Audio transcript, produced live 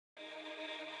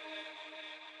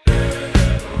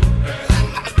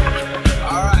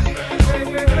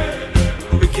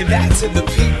Give that to the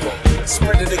people,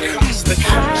 spread it across the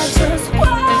country. I just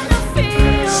wanna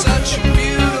feel such a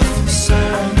beautiful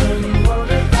sound. I know you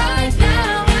want it right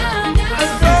now,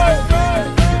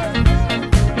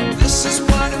 This is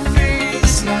what it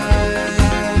feels like.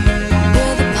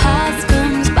 where the past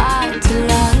comes back to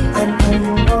life. I know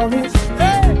you want it.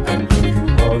 I know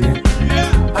you want it.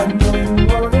 I know you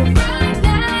want it. Right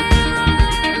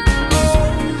now,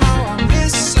 Oh,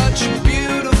 it's such a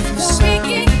beautiful we sound.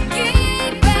 can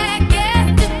get back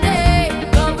yesterday,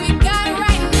 but we got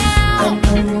right I now,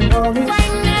 know you want it.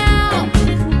 right now, I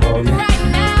know you want it.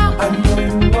 right now, I know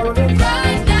you want it.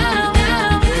 right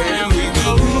now. Can we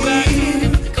go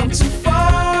back? Come too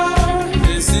far.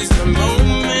 This is the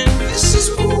moment. This is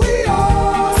who we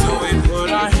are. So we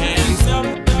put our hands up,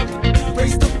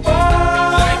 raise the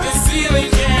bar. Like the ceiling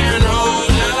can't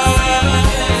hold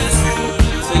us.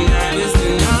 Tonight is the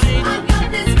night. I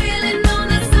got this feeling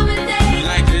on a summer day.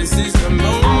 Like this is the I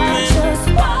moment. just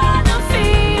wanna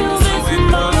feel So this we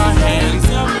put our hands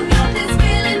I up. got this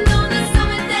feeling on a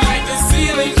summer day. Like the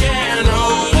ceiling can't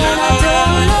hold I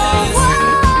don't know us. why.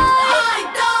 I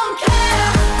don't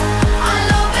care. I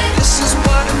love it. This is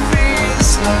what it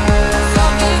feels like.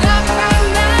 Fuck it up right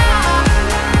now,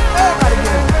 Everybody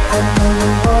get it. I know you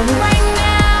want it. right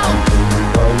now,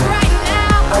 right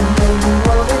now, I know you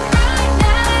want it. right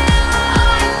now.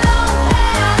 I don't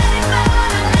care.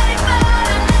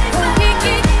 We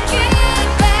can get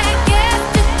back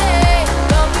yesterday,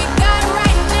 but we got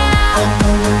right now, I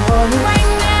know you want it.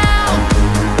 right now,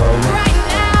 right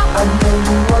now, I know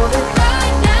you want it.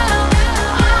 right now.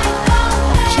 I don't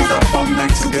care. She's up all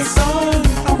night to get some.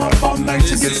 I'm up all night to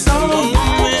This get is the some.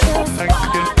 moment.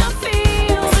 Wanna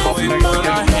feel So we put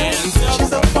our hands up.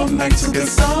 She's up all night to get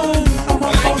some. I'm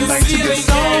up all Like the night to get ceiling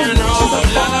some. can't She's hold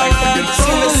up all night to get us. some.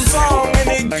 Sing a song and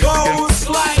it goes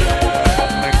like.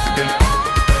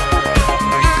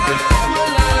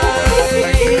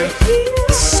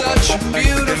 Such a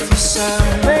beautiful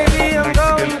sound. Baby, I'm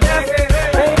going back.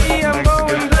 Baby, I'm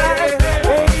going back.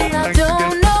 Baby, I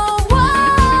don't know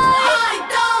why. I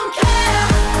don't care.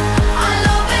 I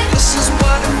love it. This is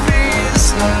what it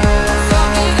feels like.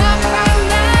 Fuck it up right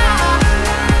now,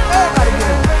 everybody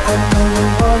get it. I know you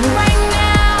want it. right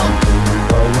now,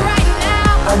 right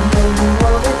now, I know you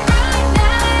want it. right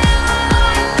now.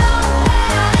 I don't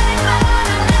care.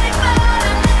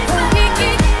 We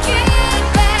can get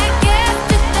back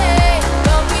yesterday,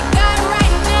 but we got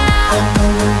right now, I know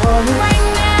you want it. right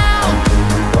now,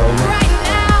 right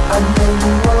now. I know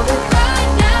you want it.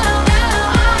 Right now,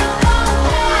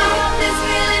 I got this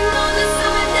feeling on a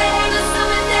summer day,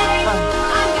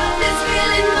 I got this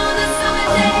feeling on a summer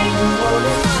I day. know you want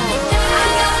it. I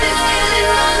got this feeling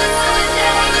on a summer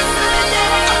day,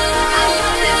 I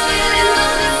got this feeling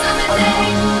on a summer I know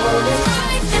day. you want it.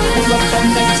 We're up all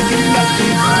night to get lucky.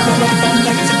 We're up all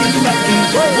night to get lucky.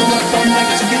 We're up all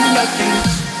night to get lucky.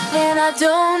 And I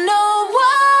don't know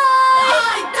why.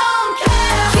 I don't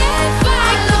care. Can't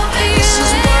fight the This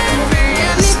is what it feeling.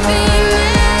 feels Me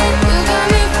feeling, you got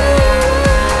me feeling.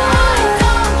 I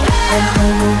don't I care. know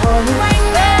you want it. Right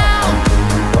now,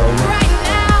 right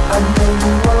now, I know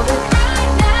you want it.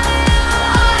 right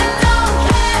now. I don't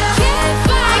care. Can't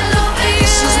fight the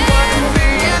This is what it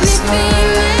feeling. Me feels like.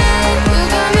 feeling, you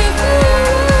got me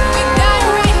feeling. We got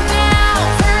it right now.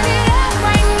 Turn it up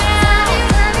right now.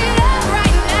 Turn it up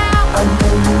right now. I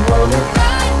know you want it.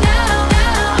 Right now,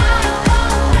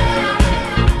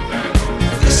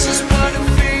 This is what it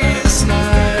feels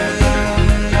like.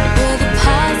 where the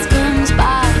past comes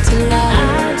back to life.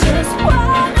 I just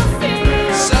wanna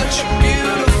feel Such a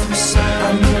beautiful I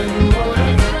sound. know you want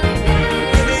it.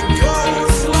 And it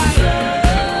goes like.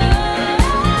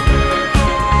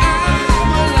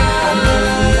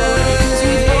 Cause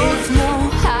we both know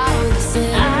how this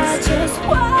is. I just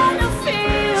wanna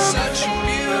feel Such a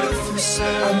beautiful I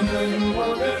sound. know you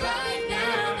want it. right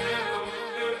now.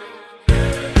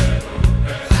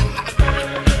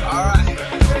 Alright.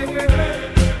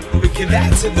 We give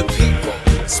that to the people,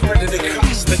 spread it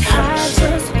across the I country.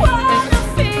 just wanna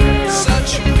feel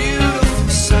Such a beautiful I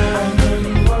sound. know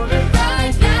you want it.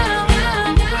 right now.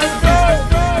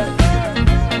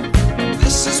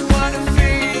 This is what it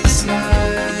feels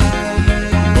like.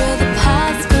 Where the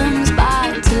past comes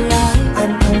back to life. I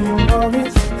know you want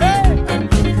it. I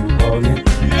know you want it.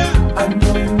 I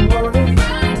know you want it.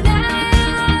 Right now,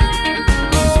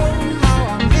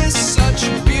 Oh, it's such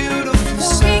a beautiful we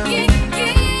sound. can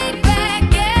get back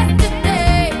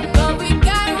yesterday, but we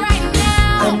got right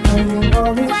now,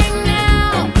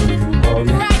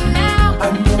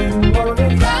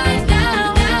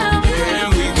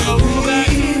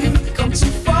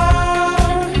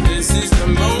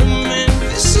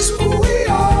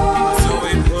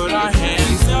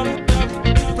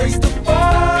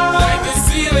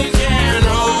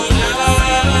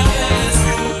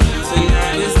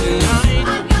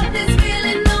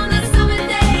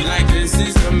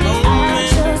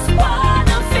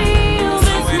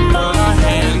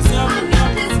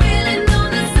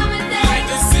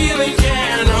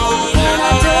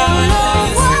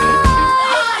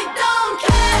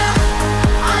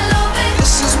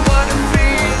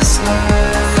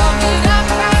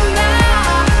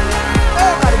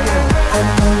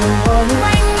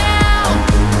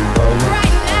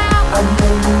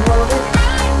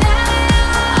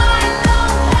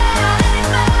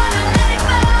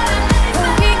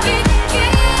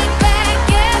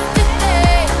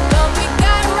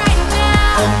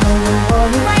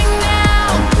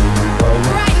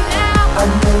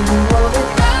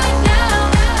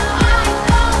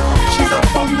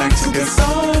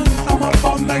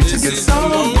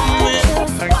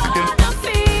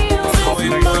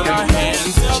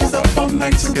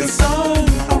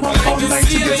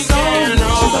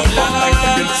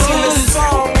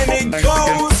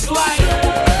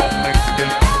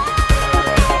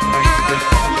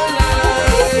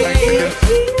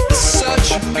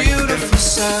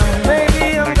 sound.